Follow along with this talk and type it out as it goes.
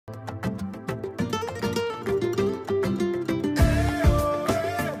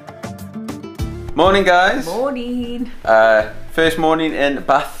Morning, guys. Morning. First morning in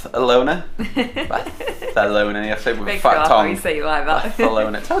Barcelona. Barcelona. You say it with a fat tongue. You say it like that.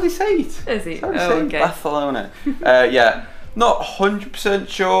 Barcelona. It's how they say it. Is it? Okay. Barcelona. Yeah. Not 100%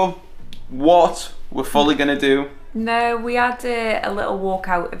 sure what we're fully gonna do. No, we had a little walk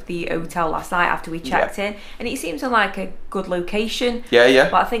out of the hotel last night after we checked in, and it seems like a good location. Yeah.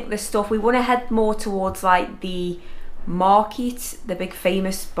 But I think the stuff we want to head more towards, like the market, the big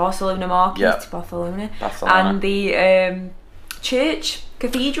famous Barcelona market, Barcelona, and the church,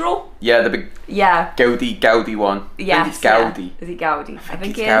 cathedral. Yeah, the big Gaudi one. Yeah, it's Gaudi. Is it Gaudi? I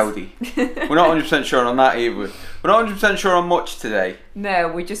think it's Gaudi. We're not 100% sure on that either. We're not 100% sure on much today. No,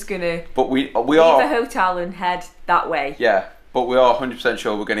 we're just gonna. But we leave are the hotel and head that way. Yeah, but we are 100%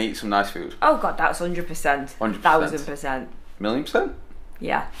 sure we're gonna eat some nice food. Oh God, that's 100%. 100%. 1000%. Million%.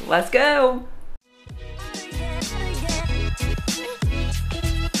 Yeah, let's go.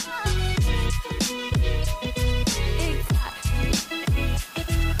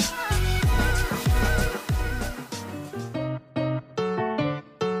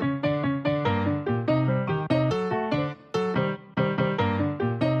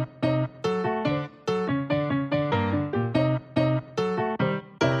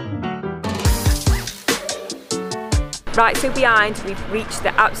 Right, so behind we've reached the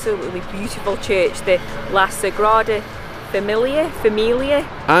absolutely beautiful church, the La Sagrada Familia.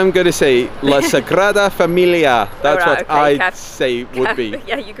 I'm going to say La Sagrada Familia. That's what I'd say would be.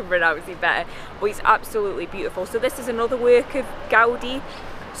 Yeah, you can pronounce it better. But it's absolutely beautiful. So this is another work of Gaudi.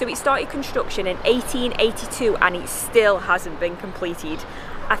 So it started construction in 1882 and it still hasn't been completed.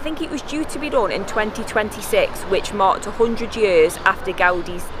 I think it was due to be done in 2026, which marked 100 years after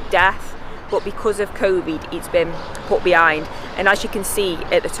Gaudi's death. But because of COVID, it's been put behind. And as you can see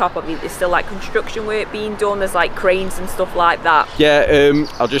at the top of it, there's still like construction work being done. There's like cranes and stuff like that. Yeah,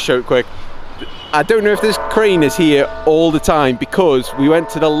 I'll just show it quick. I don't know if this crane is here all the time because we went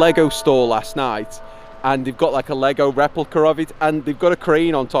to the Lego store last night and they've got like a Lego replica of it and they've got a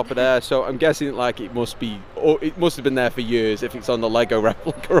crane on top of there, so I'm guessing like it must have been there for years if it's on the Lego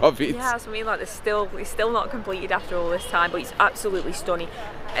replica of it. Yeah, so I mean like it's still not completed after all this time, but it's absolutely stunning.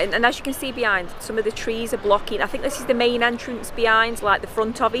 And as you can see behind, some of the trees are blocking. I think this is the main entrance behind, like the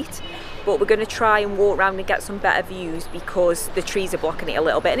front of it, but we're going to try and walk around and get some better views because the trees are blocking it a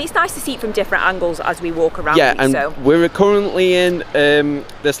little bit, and it's nice to see it from different angles as we walk around. Yeah, and we're currently in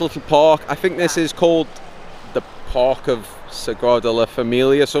this little park. I think this is called the Park of Sagrada La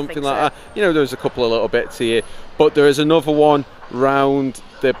Familia, something like that. You know, there's a couple of little bits here, but there is another one round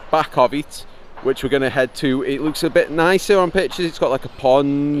the back of it, which we're going to head to. It looks a bit nicer on pictures. It's got like a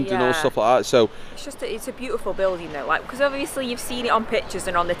pond and all stuff like that. So it's a beautiful building though, like, because obviously you've seen it on pictures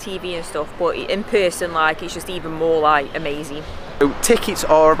and on the TV and stuff, but in person, like, it's just even more like amazing. So tickets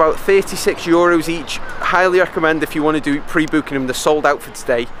are about €36 each. Highly recommend if you want to do pre-booking them. They're sold out for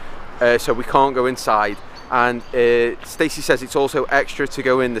today, so we can't go inside. And Stacey says it's also extra to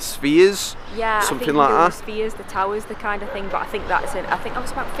go in the spheres. Yeah, something like that. The spheres, the towers, the kind of thing. But I think that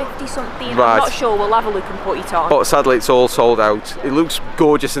was about 50 something. Right. I'm not sure. We'll have a look and put it on. But sadly, it's all sold out. It looks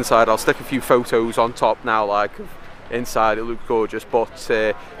gorgeous inside. I'll stick a few photos on top now, like inside. It looks gorgeous. But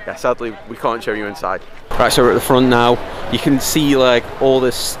yeah, sadly, we can't show you inside. Right, so we're at the front now. You can see like all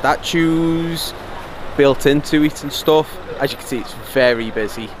the statues built into it and stuff. As you can see, it's very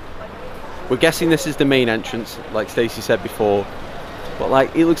busy. We're guessing this is the main entrance, like Stacey said before, but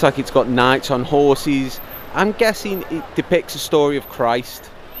like it looks like it's got knights on horses. I'm guessing it depicts a story of Christ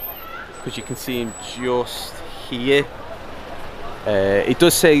because you can see him just here. It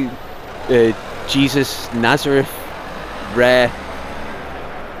does say Jesus Nazareth Rare.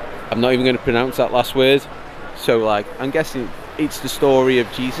 I'm not even going to pronounce that last word. So like I'm guessing it's the story of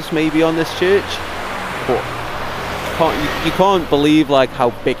Jesus maybe on this church, but you can't believe like how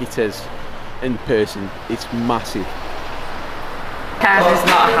big it is. In person, it's massive. Kev is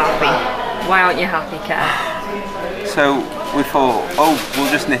not happy. Why aren't you happy, Kev? So we thought, oh,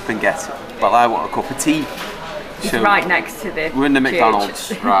 we'll just nip and get it. But I want a cup of tea. It's right next to the We're in the church.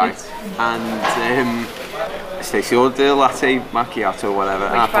 McDonald's, right? And Stacey ordered a latte macchiato,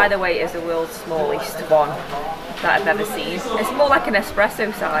 whatever. Which, by the way, is the world's smallest one that I've ever seen. It's more like an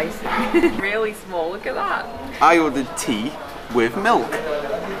espresso size. Really small. Look at that. I ordered tea with milk,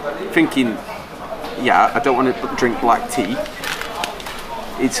 thinking, yeah, I don't want to drink black tea.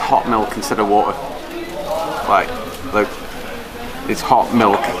 It's hot milk instead of water. Like, look, it's hot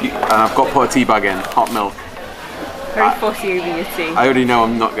milk, and I've got to put a tea bag in. Hot milk. Very fussy over your tea. I already know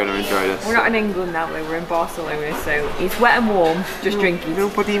I'm not going to enjoy this. We're not in England now though, we're in Barcelona, so it's wet and warm, just drink it.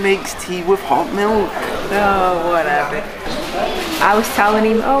 Nobody makes tea with hot milk. Oh, whatever. I was telling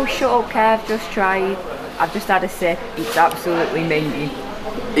him, oh shut up Kev, just try it. I've just had a sip, it's absolutely minging.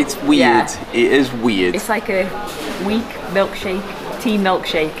 It's weird, yeah. It is weird. It's like a weak milkshake, tea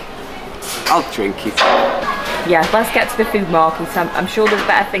milkshake. I'll drink it. Yeah, let's get to the food market. I'm sure there's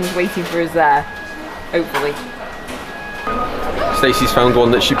better things waiting for us there, hopefully. Stacey's found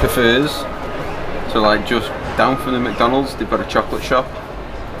one that she prefers. So like just down from the McDonald's, they've got a chocolate shop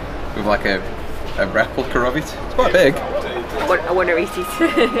with like a replica of it. It's quite big. I want to eat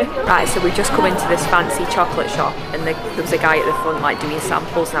it. Right, so we just come into this fancy chocolate shop and there was a guy at the front like doing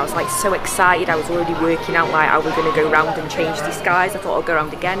samples and I was like so excited. I was already working out like how we're going to go round and change disguise. I thought I'll go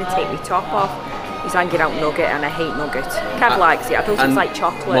around again and take my top off. He's hanging out nugget and I hate nugget. Kev likes it. I thought it was like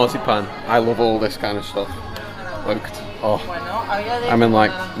chocolate. Marzipan. I love all this kind of stuff. Looked. Oh, I'm in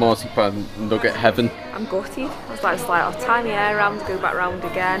like marzipan nugget heaven. I'm gutted. I was like I'll tie my hair around, go back round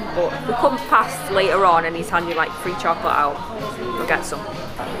again. But we come past later on and he's handing like free chocolate out. We'll get some.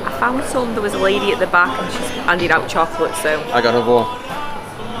 I found some. There was a lady at the back and she's handing out chocolate, so. I got another one.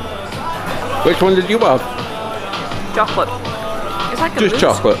 Which one did you have? Chocolate. It's like a just mousse.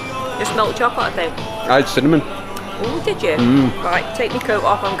 Chocolate. Just milk chocolate, I think. I had cinnamon. Oh, did you? Right, take my coat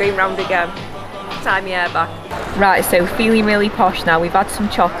off. I'm going round again. Tie my hair back. Right, so feeling really posh now. We've had some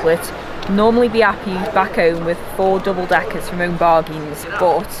chocolate. Normally be happy back home with 4 double-deckers from Home Bargains,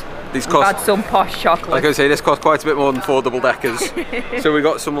 but we've had some posh chocolate. Like I say, this cost quite a bit more than 4 double-deckers. So we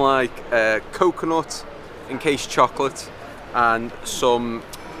got some like coconut encased chocolate and some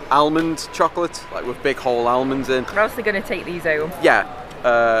almond chocolate, like with big whole almonds in. We're also going to take these home.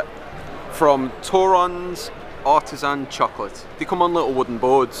 Yeah, from Toron's Artisan Chocolate. They come on little wooden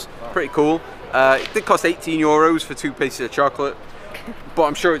boards. Pretty cool. It did cost €18 for 2 pieces of chocolate, but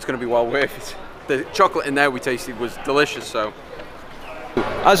I'm sure it's going to be well worth it. The chocolate in there we tasted was delicious, so.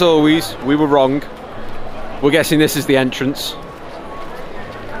 As always, we were wrong. We're guessing this is the entrance.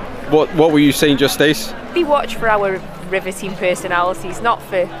 What were you saying just, Stace? Be watch for our riveting personalities, not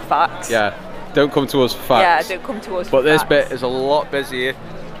for facts. Yeah, don't come to us for facts. Yeah, don't come to us for But this facts. bit is a lot busier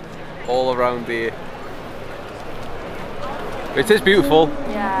all around here. It is beautiful.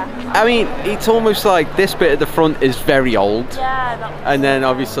 Yeah. I mean, it's almost like this bit at the front is very old. Yeah. And then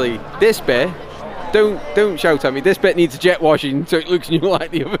obviously this bit, don't shout at me, this bit needs jet washing so it looks new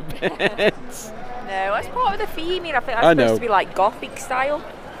like the other bits. No, that's part of the theme. I think that's supposed to be like Gothic style.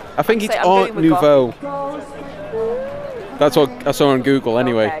 I think it's Art Nouveau. That's what I saw on Google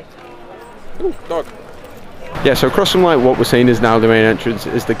anyway. Okay. Ooh, dog. Yeah, so across from like what we're saying is now the main entrance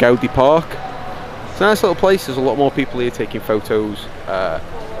is the Gaudi Park. It's a nice little place. There's a lot more people here taking photos.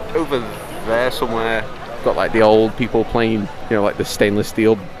 Over there somewhere, got like the old people playing, you know, like the stainless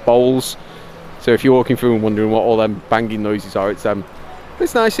steel bowls. So if you're walking through and wondering what all them banging noises are, it's them.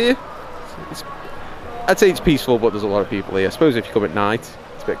 It's nice here. I'd say it's peaceful, but there's a lot of people here. I suppose if you come at night,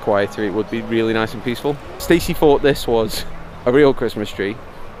 it's a bit quieter. It would be really nice and peaceful. Stacey thought this was a real Christmas tree.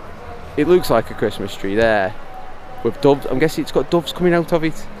 It looks like a Christmas tree there, with doves. I'm guessing it's got doves coming out of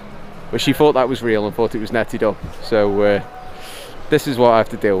it. But she thought that was real and thought it was netted up. So this is what I have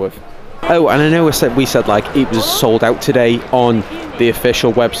to deal with. Oh, and I know we said like it was sold out today on the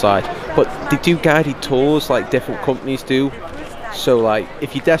official website, but they do guided tours like different companies do. So like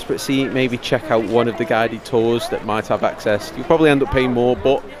if you're desperate to see it, maybe check out one of the guided tours that might have access. You'll probably end up paying more,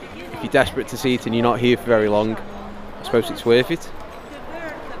 but if you're desperate to see it and you're not here for very long, I suppose it's worth it.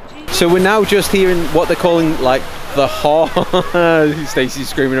 So we're now just here in what they're calling like the heart. Stacey's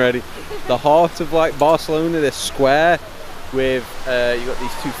screaming already. The heart of like Barcelona, this square with you got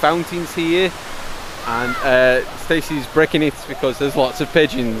these 2 fountains here, and Stacey's bricking it because there's lots of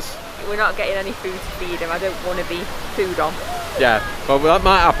pigeons. We're not getting any food to feed them. I don't want to be food on. Yeah, but that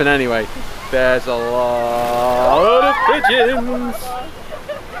might happen anyway. There's a lot of pigeons.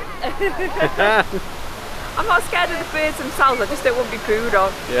 I'm not scared of the birds themselves. I just don't want to be food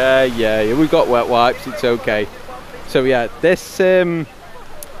on. Yeah. We've got wet wipes. It's okay. So yeah, this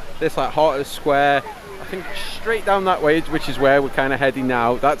like heart of the square. I think straight down that way, which is where we're kind of heading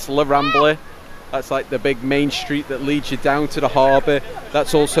now. That's La Rambla. That's like the big main street that leads you down to the harbour.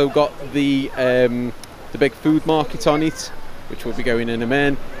 That's also got the big food market on it, which we'll be going in a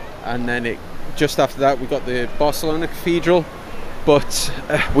minute. And then just after that, we got the Barcelona Cathedral. But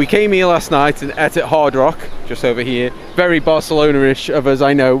we came here last night and ate at Hard Rock, just over here. Very Barcelona-ish of us,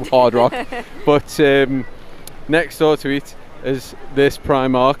 I know, Hard Rock. But next door to it is this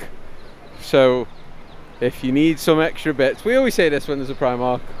Primark. So if you need some extra bits, we always say this when there's a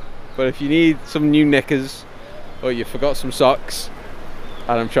Primark, but if you need some new knickers or you forgot some socks,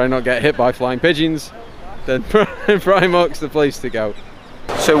 and I'm trying not to get hit by flying pigeons, then Primark's the place to go.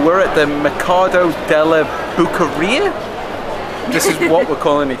 So we're at the Mercado della Boqueria. This is what we're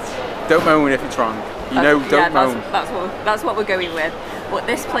calling it. Don't moan if it's wrong. You know, don't moan. That's what we're going with. But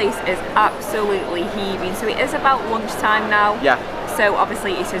this place is absolutely heaving. So it is about lunchtime now. Yeah. So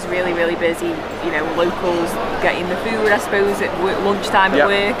obviously it is really, really busy. You know, locals getting the food, I suppose, at lunchtime at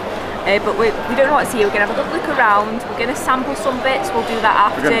work. But we don't know what to see. We're going to have a good look around. We're going to sample some bits. We'll do that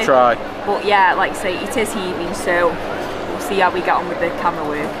after. We're going to try. But yeah, like I say, it is heaving. So we'll see how we get on with the camera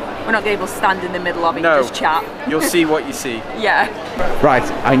work. We're not going to be able to stand in the middle of it and just chat. You'll see what you see. Yeah. Right,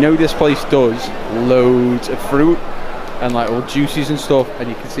 I know this place does loads of fruit and like all juices and stuff, and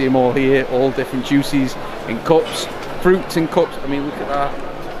you can see them all here, all different juices in cups, fruits in cups. I mean, look at that.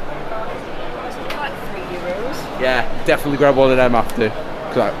 Like €3. Yeah, definitely grab one of them after,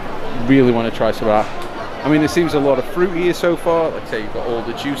 because I really want to try some of that. I mean, there seems a lot of fruit here so far. Like I say, you've got all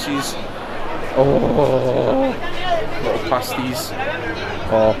the juices. Oh, little pasties.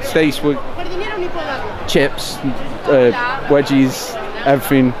 Oh, Stace with chips, wedgies,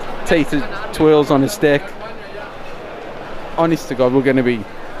 everything. Tater twirls on a stick. Honest to God, we're going to be...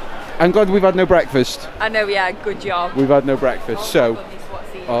 I'm glad we've had no breakfast. I know, yeah, good job. We've had no breakfast, so...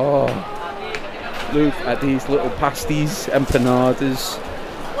 Oh, look at these little pasties, empanadas,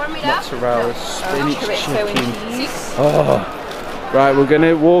 mozzarella, spinach chicken. Oh, right, we're going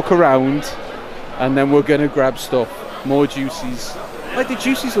to walk around and then we're going to grab stuff. More juices. Like, the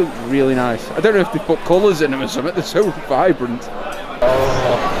juices look really nice. I don't know if they put colours in them or something, they're so vibrant.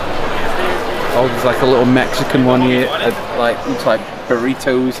 Oh, there's like a little Mexican one here. Like, looks like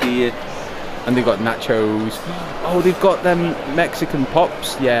burritos here. And they've got nachos. Oh, they've got them Mexican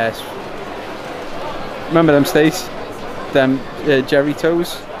pops, yes. Remember them, Stace? Them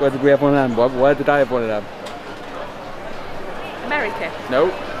Jerritos? Where did we have one of them? Where did I have one of them? America? No.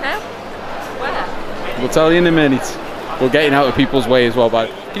 No? Where? We'll tell you in a minute. We're getting out of people's way as well,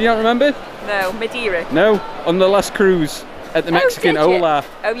 but can you not remember? No, Madeira. No, on the last cruise at the Mexican Ola.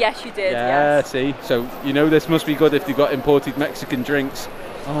 Oh yes, you did. Yeah, yes. see, so you know this must be good if they've got imported Mexican drinks.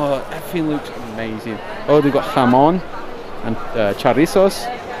 Oh, everything looks amazing. Oh, they've got jamon and chorizos.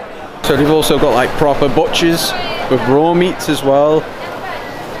 So they've also got like proper butchers with raw meats as well.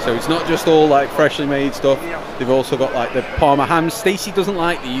 So it's not just all like freshly made stuff. They've also got like the Parma hams. Stacey doesn't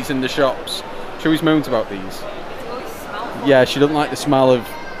like these in the shops. She always moans about these. Yeah, she doesn't like the smell of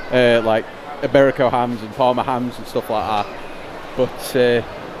like Iberico hams and Parma hams and stuff like that. But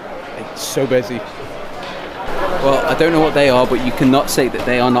it's so busy. Well, I don't know what they are, but you cannot say that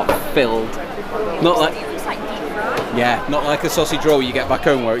they are not filled. Not like, yeah, not like a sausage roll you get back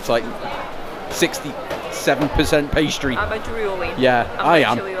home where it's like 67% pastry. I'm a drooling. Yeah, I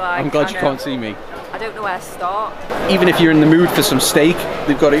am. Like, I'm glad you can't see me. I don't know where to start. Even if you're in the mood for some steak,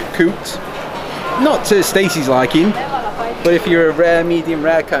 they've got it cooked. Not to Stacey's liking, but if you're a rare, medium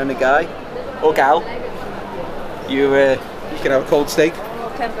rare kind of guy or gal, you can have a cold steak.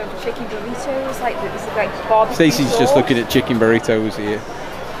 Chicken burritos, like barbecue. Stacey's just looking at chicken burritos here.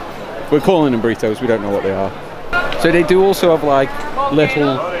 We're calling them burritos, we don't know what they are. So they do also have like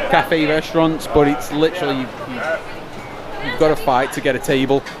little cafe restaurants, but it's literally you've got to fight to get a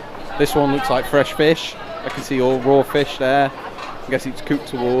table. This one looks like fresh fish. I can see all raw fish there. I guess it's cooked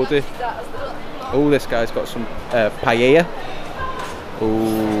to order. Oh, this guy's got some paella. Oh,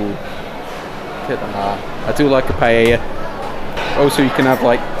 look at that. I do like a paella. Also, you can have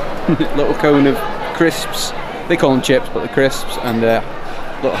like little cone of crisps. They call them chips, but the crisps, and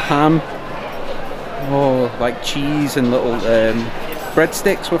little ham. Oh, like cheese and little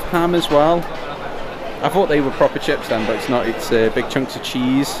breadsticks with ham as well. I thought they were proper chips then, but it's not. It's big chunks of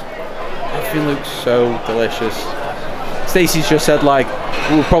cheese. Everything looks so delicious. Stacey's just said like,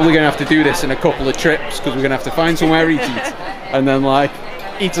 we're probably going to have to do this in a couple of trips because we're going to have to find somewhere to eat, and then like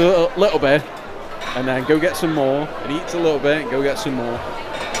eat a little bit, and then go get some more, and eat a little bit, and go get some more.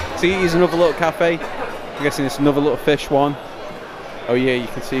 See, here's another little cafe. I'm guessing it's another little fish one. Oh yeah, you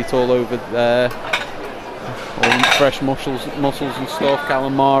can see it all over there. All fresh mussels and stuff,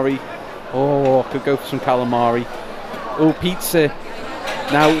 calamari. Oh, I could go for some calamari. Oh, pizza.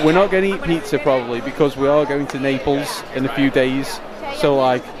 Now, we're not going to eat pizza probably because we are going to Naples in a few days. So,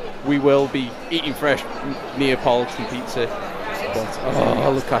 like, we will be eating fresh Neapolitan pizza. But,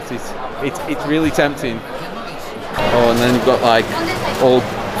 oh, look at it. It's really tempting. Oh, and then you've got, like, all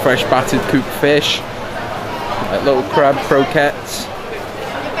fresh battered cooked fish. Like little crab croquettes.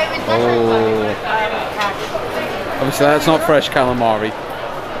 Oh. Obviously, that's not fresh calamari.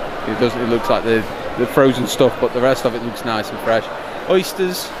 It looks like the frozen stuff, but the rest of it looks nice and fresh.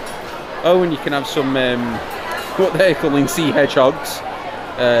 Oysters. Oh, and you can have some what they're calling sea hedgehogs,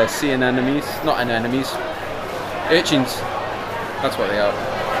 sea anemones, not anemones, urchins. That's what they are.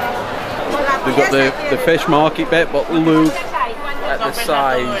 We've got the fish market bit, but look at the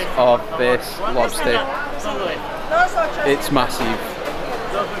size of this lobster. It's massive.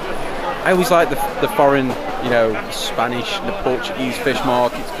 I always like the foreign, you know, the Spanish, the Portuguese fish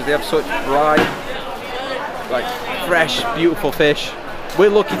markets because they have such bright, like fresh, beautiful fish. We're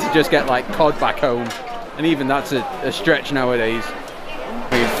lucky to just get like cod back home, and even that's a stretch nowadays.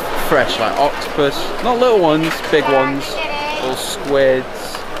 With fresh like octopus, not little ones, big ones, little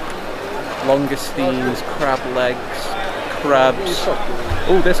squids, langoustines, crab legs, crabs.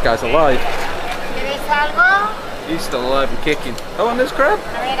 Oh, this guy's alive. He's still alive and kicking. Oh, and there's crab.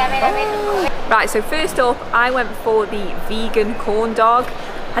 Oh. Right, so first up, I went for the vegan corn dog.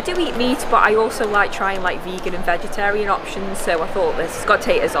 I do eat meat, but I also like trying like vegan and vegetarian options, so I thought this has got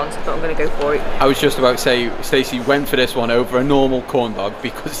taters on, so I thought I'm going to go for it. I was just about to say, Stacey went for this one over a normal corn dog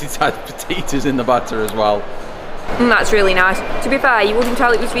because it's had potatoes in the batter as well. That's really nice. To be fair, you wouldn't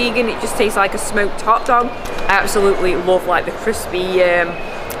tell it was vegan, it just tastes like a smoked hot dog. I absolutely love like the crispy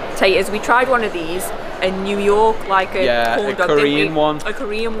taters. We tried one of these in New York, like a corn dog, Korean one. A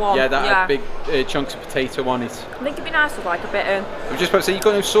Korean one. Yeah, that had big chunks of potato on it. I think it'd be nice with like a bit of... I was just about to say, you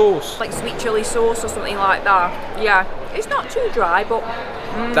got no sauce? Like sweet chilli sauce or something like that. Yeah, it's not too dry, but...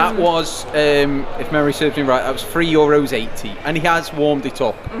 That was, if memory serves me right, that was €3.80, and he has warmed it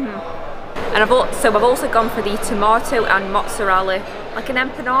up. And I've also gone for the tomato and mozzarella, like an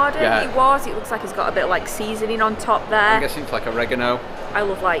empanada. Yeah. It was. It looks like it's got a bit of like seasoning on top there. I guess it's like oregano. I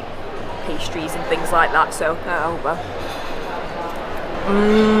love like pastries and things like that, so oh well.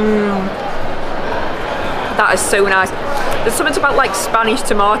 That is so nice. There's something about like Spanish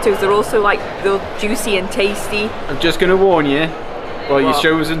tomatoes. They're also like real juicy and tasty. I'm just going to warn you. Well, your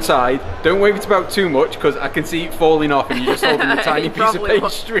show's inside. Don't wave it about too much because I can see it falling off and you're just holding a tiny piece of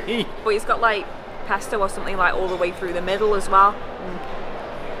pastry. But it's got like pesto or something like all the way through the middle as well.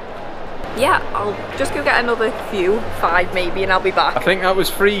 Yeah, I'll just go get another few, 5 maybe, and I'll be back. I think that was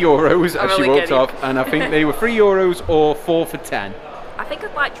 €3 as she walked off, and I think they were €3 or 4 for 10. I think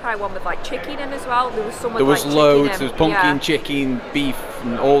I'd like to try one with like chicken in as well. There was some with there was like loads. There was pumpkin, chicken, beef,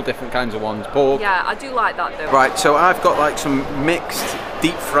 and all different kinds of ones. Pork. Yeah, I do like that though. Right, so I've got like some mixed,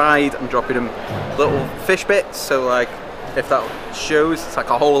 deep fried. I'm dropping them little fish bits. So like, if that shows, it's like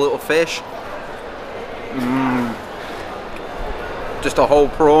a whole little fish. Just a whole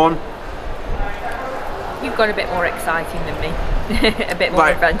prawn. You've gone a bit more exciting than me. A bit more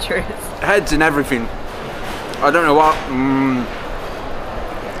adventurous. Heads and everything. I don't know what.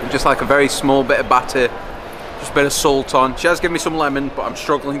 Just like a very small bit of batter, just a bit of salt on. She has given me some lemon, but I'm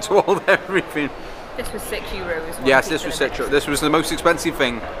struggling to hold everything. This was €6. Yes, this was €6. This was the most expensive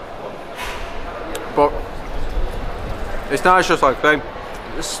thing. But it's nice, just like a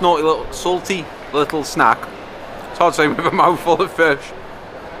snotty little, salty little snack. It's hard to say with a mouthful of fish.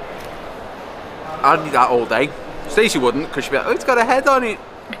 I'd eat that all day. Stacey wouldn't, because she'd be like, oh, it's got a head on it.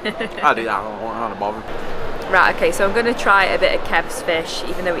 I'd eat that, I don't bother. Right, okay, so I'm going to try a bit of Kev's fish,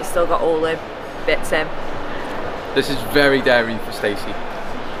 even though it's still got all the bits in. This is very daring for Stacey.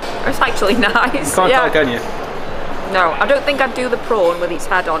 It's actually nice. You can't tell, can you? No, I don't think I'd do the prawn with its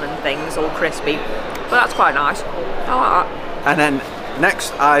head on and things, all crispy. But that's quite nice. I like that. And then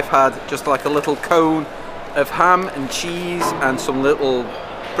next I've had just like a little cone of ham and cheese and some little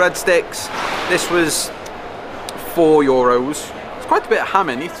breadsticks. This was €4. It's quite a bit of ham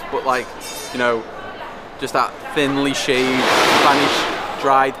in it, but like, you know, just that thinly shaved Spanish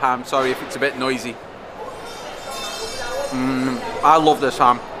dried ham. Sorry if it's a bit noisy. I love this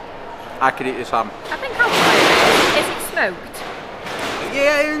ham. I could eat this ham. I think I'll try it. Is it smoked?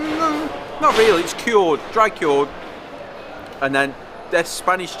 Yeah, not really. It's cured, dry cured. And then this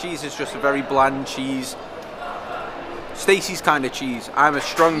Spanish cheese is just a very bland cheese. Stacey's kind of cheese. I'm a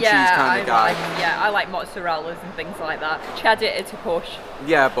strong cheese kind of guy. I like mozzarellas and things like that. She had it to push.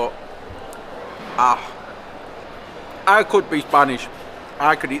 Yeah, but I could be Spanish.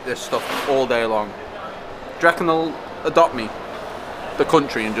 I could eat this stuff all day long. Do you reckon they'll adopt me, the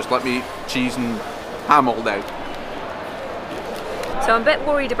country, and just let me eat cheese and ham all day? So I'm a bit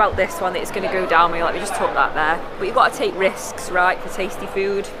worried about this one that it's going to go down me. Let me just tuck that there. But you've got to take risks, right, for tasty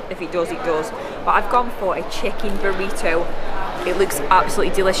food. If it does, it does. But I've gone for a chicken burrito. It looks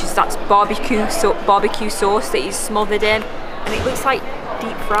absolutely delicious. That's barbecue sauce that is smothered in, and it looks like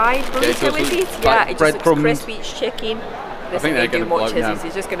deep fried burrito, is it? Yeah, it just looks crispy. It's chicken. I think they're going to blow now.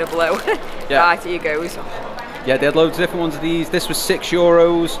 It's just going to blow. Yeah. Right, here goes. Yeah, they had loads of different ones of these. This was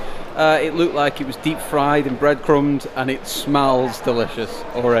 €6. It looked like it was deep fried and breadcrumbed, and it smells delicious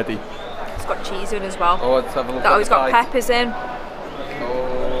already. It's got cheese in as well. Oh, let's have a look. That always got bite. peppers in.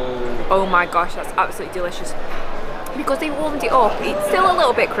 Oh. Oh my gosh, that's absolutely delicious. Because they warmed it up, it's still a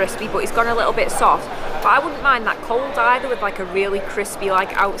little bit crispy, but it's gone a little bit soft. But I wouldn't mind that cold either, with like a really crispy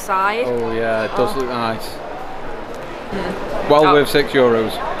like outside. Oh yeah, it does look nice. Well worth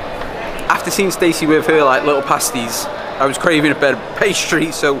 €6. After seeing Stacey with her like little pasties, I was craving a bit of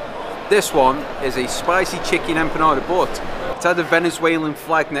pastry, so this one is a spicy chicken empanada, but it's had a Venezuelan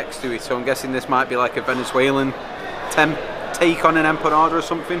flag next to it, so I'm guessing this might be like a Venezuelan take on an empanada or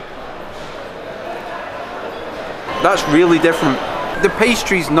something. That's really different. The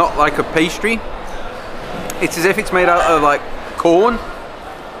pastry's not like a pastry. It's as if it's made out of like corn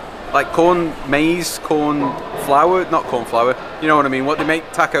maize, corn flour, not corn flour. You know what I mean? What they make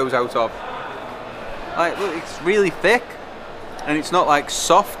tacos out of. Like, look, it's really thick, and it's not like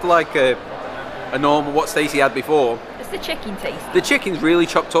soft like a normal what Stacey had before. It's the chicken taste. The chicken's really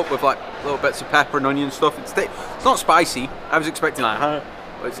chopped up with like little bits of pepper and onion stuff. It's not spicy. I was expecting like, but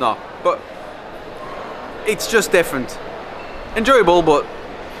it's not. But it's just different. Enjoyable, but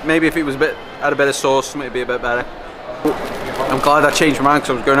maybe if it was had a bit of sauce, it'd be a bit better. I'm glad I changed my mind, because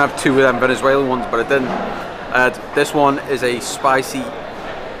I was going to have two of them Venezuelan ones, but I didn't. This one is a spicy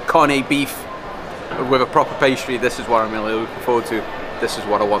carne beef with a proper pastry. This is what I'm really looking forward to. This is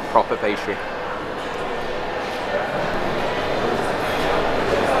what I want, proper pastry.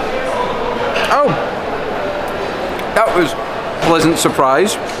 Oh, that was a pleasant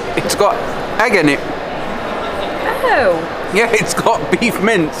surprise. It's got egg in it. Oh. Yeah, it's got beef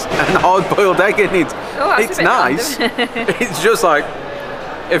mince and hard-boiled egg in it. Oh, it's nice. It's just like,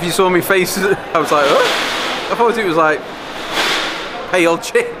 if you saw me face, I was like, oh. I thought it was like pale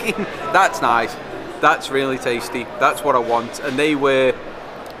chicken. That's nice. That's really tasty. That's what I want. And they were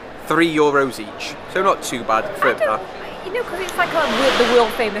 €3 each, so not too bad for that. You know, because it's like the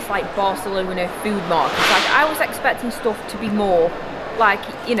world famous like Barcelona food market. Like, I was expecting stuff to be more like,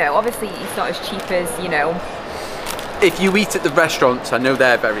 you know, obviously it's not as cheap as, you know. If you eat at the restaurants, I know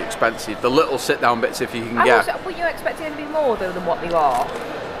they're very expensive. The little sit-down bits, if you can get. But you expecting them to be more though than what they are.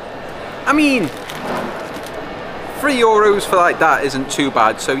 I mean, €3 for like that isn't too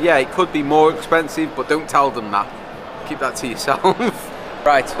bad. So yeah, it could be more expensive, but don't tell them that. Keep that to yourself.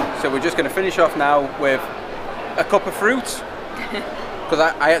 Right, so we're just going to finish off now with a cup of fruit, because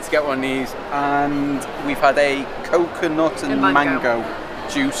I had to get one of these, and we've had a coconut and mango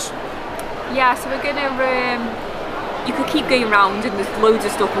juice. Yeah, so we're gonna. You could keep going round, and there's loads of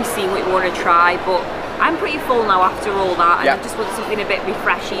stuff we see what we want to try, but I'm pretty full now after all that, and I just want something a bit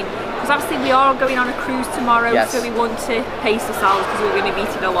refreshing, because obviously we are going on a cruise tomorrow, so we want to pace ourselves, because we're going to be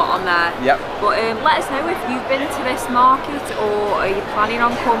eating a lot on there. But let us know if you've been to this market, or are you planning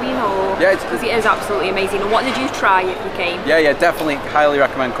on coming, or because it is absolutely amazing. And what did you try if you came? Yeah, definitely highly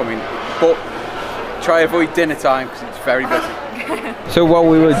recommend coming, but try avoid dinner time, because it's very busy. So while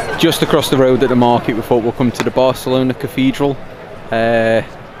we were just across the road at the market, we thought we'll come to the Barcelona Cathedral.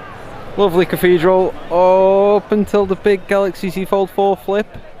 Lovely cathedral, up until the big Galaxy Z Fold 4 flip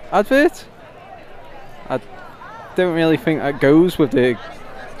advert. I don't really think that goes with the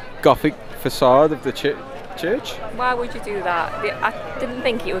Gothic facade of the church. Why would you do that? I didn't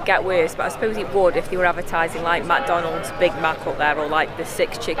think it would get worse, but I suppose it would if they were advertising like McDonald's Big Mac up there, or like the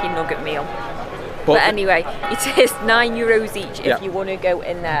 6 chicken nugget meal. But anyway, it is €9 each if you want to go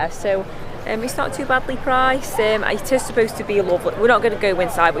in there. So it's not too badly priced. It is supposed to be lovely. We're not going to go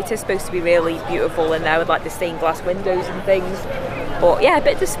inside, but it is supposed to be really beautiful in there with like the stained glass windows and things. But yeah, a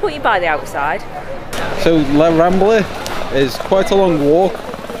bit disappointed by the outside. So La Rambla is quite a long walk.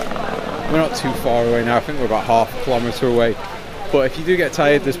 We're not too far away now. I think we're about half a kilometre away. But if you do get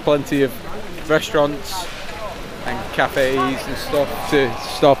tired, there's plenty of restaurants and cafes and stuff to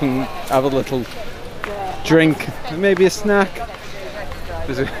stop and have a little drink, maybe a snack.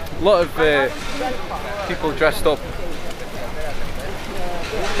 There's a lot of people dressed up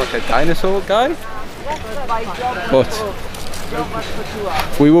like a dinosaur guy, but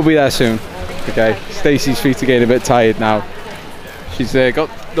we will be there soon. Okay, Stacey's feet are getting a bit tired now. She's got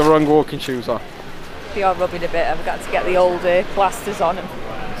the wrong walking shoes on. They are rubbing a bit. I've got to get the old plasters on them.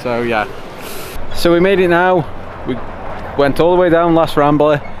 So yeah. So we made it now. We went all the way down Las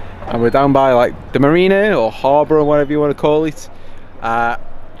Rambla, and we're down by like the marina or harbour or whatever you want to call it.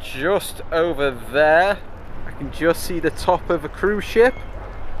 Just over there, I can just see the top of a cruise ship.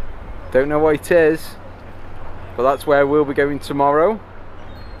 Don't know what it is, but that's where we'll be going tomorrow,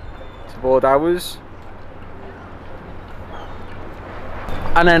 to board ours.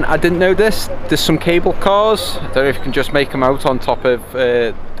 And then I didn't know this, there's some cable cars. I don't know if you can just make them out on top of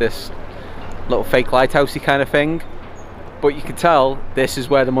this little fake lighthousey kind of thing, but you can tell this is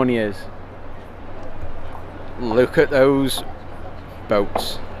where the money is. look at those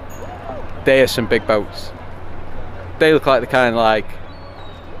boats. They are some big boats. They look like the kind of like,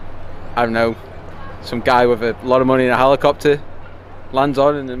 I don't know, some guy with a lot of money in a helicopter lands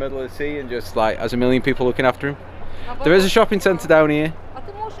on in the middle of the sea and just like has a million people looking after him. There is a shopping centre down here.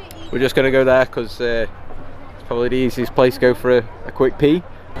 We're just going to go there because it's probably the easiest place to go for a quick pee.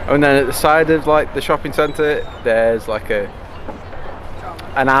 And then at the side of like the shopping centre, there's like an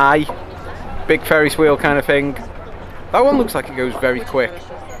eye, big Ferris wheel kind of thing. That one looks like it goes very quick.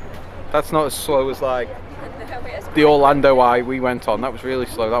 That's not as slow as like the Orlando Eye we went on. That was really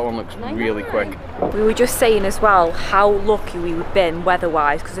slow. That one looks really quick. We were just saying as well how lucky we've been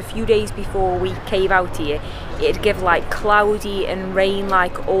weather-wise, because a few days before we came out here, it'd give like cloudy and rain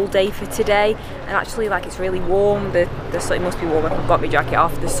like all day for today, and actually like it's really warm. The sun must be warm. I've got my jacket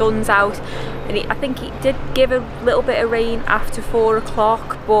off. The sun's out, and I think it did give a little bit of rain after 4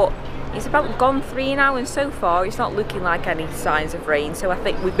 o'clock, but it's about gone 3 now, and so far it's not looking like any signs of rain, so I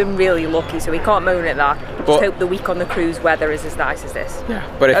think we've been really lucky, so we can't moan at that. Just hope the week on the cruise weather is as nice as this. Yeah,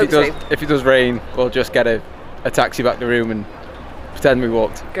 but if it does rain, we'll just get a taxi back to the room and pretend we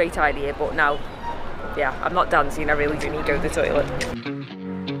walked. Great idea, but now, yeah, I'm not dancing, I really do need to go to the toilet.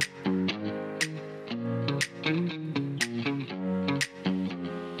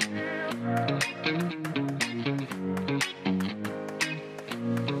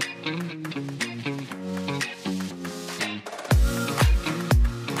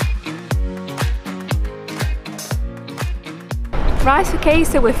 Right, okay,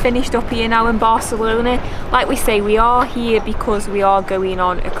 so we're finished up here now in Barcelona. Like we say, we are here because we are going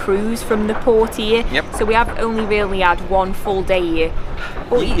on a cruise from the port here. Yep. So we have only really had 1 full day here.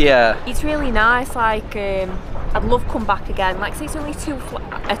 But yeah, it's really nice. Like, I'd love to come back again. Like, say it's only a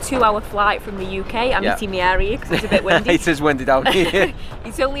 2-hour flight from the UK. I'm eating my area because it's a bit windy. It is windy down here.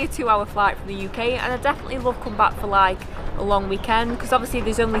 It's only a 2-hour flight from the UK, and I definitely love to come back for like a long weekend, because obviously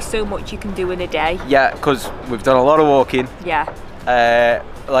there's only so much you can do in a day. Yeah, because we've done a lot of walking. Yeah.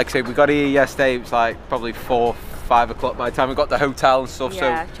 Like I say, we got here yesterday, it was like probably 4, 5 o'clock by the time we got to the hotel and stuff, so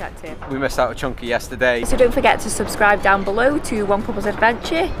checked in. We missed out a chunk of yesterday. So don't forget to subscribe down below to One Couple's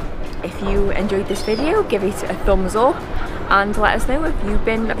Adventure. If you enjoyed this video, give it a thumbs up and let us know if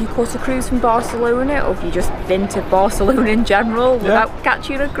have you caught a cruise from Barcelona, or if you've just been to Barcelona in general without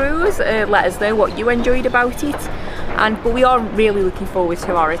catching a cruise. Let us know what you enjoyed about it. But we are really looking forward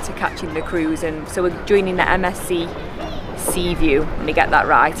tomorrow to catching the cruise, and so we're joining the MSC Seaview, let me get that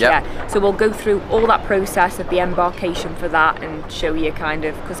right. Yeah, so we'll go through all that process of the embarkation for that and show you kind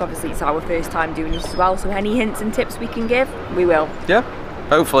of, because obviously it's our first time doing this as well, so any hints and tips we can give, we will. Yeah,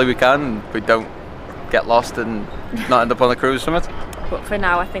 hopefully we can, we don't get lost and not end up on the cruise summit. But for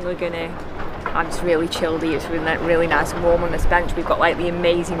now I think we're gonna, I'm just really chilled here. It's really nice and warm on this bench. We've got like the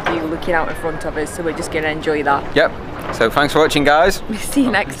amazing view looking out in front of us, so we're just gonna enjoy that. Yep, so thanks for watching guys. See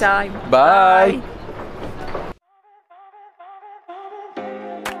you next time. Bye.